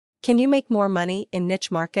Can you make more money in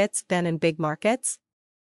niche markets than in big markets?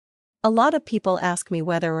 A lot of people ask me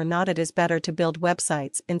whether or not it is better to build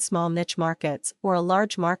websites in small niche markets or a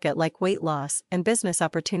large market like weight loss and business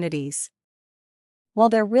opportunities. While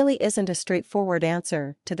there really isn't a straightforward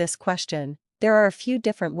answer to this question, there are a few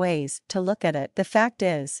different ways to look at it. The fact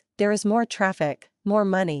is, there is more traffic, more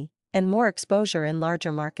money, and more exposure in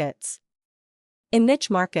larger markets. In niche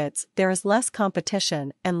markets, there is less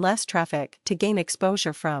competition and less traffic to gain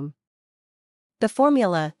exposure from. The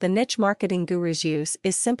formula the niche marketing gurus use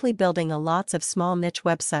is simply building a lots of small niche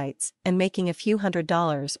websites and making a few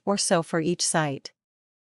 $100s or so for each site.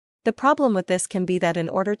 The problem with this can be that in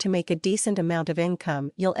order to make a decent amount of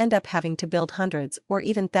income, you'll end up having to build hundreds or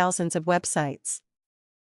even thousands of websites.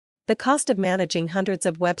 The cost of managing hundreds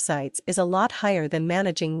of websites is a lot higher than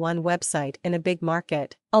managing one website in a big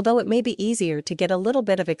market. Although it may be easier to get a little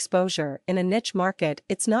bit of exposure in a niche market,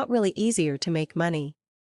 it's not really easier to make money.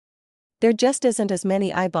 There just isn't as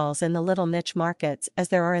many eyeballs in the little niche markets as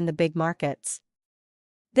there are in the big markets.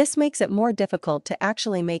 This makes it more difficult to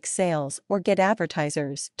actually make sales or get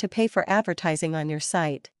advertisers to pay for advertising on your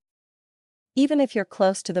site. Even if you're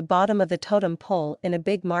close to the bottom of the totem pole in a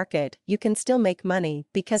big market, you can still make money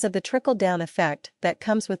because of the trickle-down effect that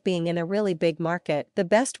comes with being in a really big market. The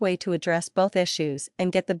best way to address both issues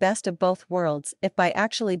and get the best of both worlds is by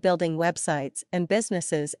actually building websites and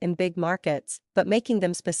businesses in big markets, but making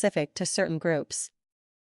them specific to certain groups.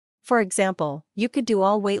 For example, you could do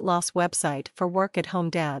all weight loss website for work-at-home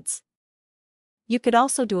dads. You could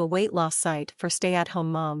also do a weight loss site for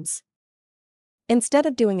stay-at-home moms. Instead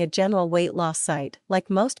of doing a general weight loss site, like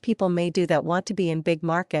most people may do that want to be in big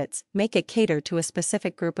markets, make it cater to a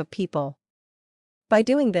specific group of people. By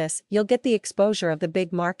doing this, you'll get the exposure of the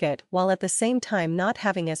big market while at the same time not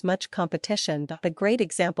having as much competition. A great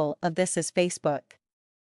example of this is Facebook.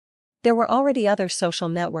 There were already other social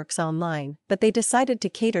networks online, but they decided to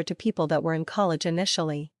cater to people that were in college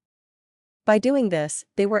initially. By doing this,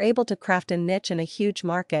 they were able to craft a niche in a huge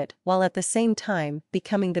market while at the same time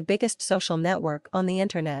becoming the biggest social network on the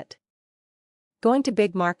internet. Going to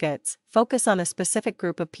big markets, focus on a specific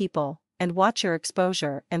group of people, and watch your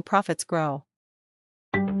exposure and profits grow.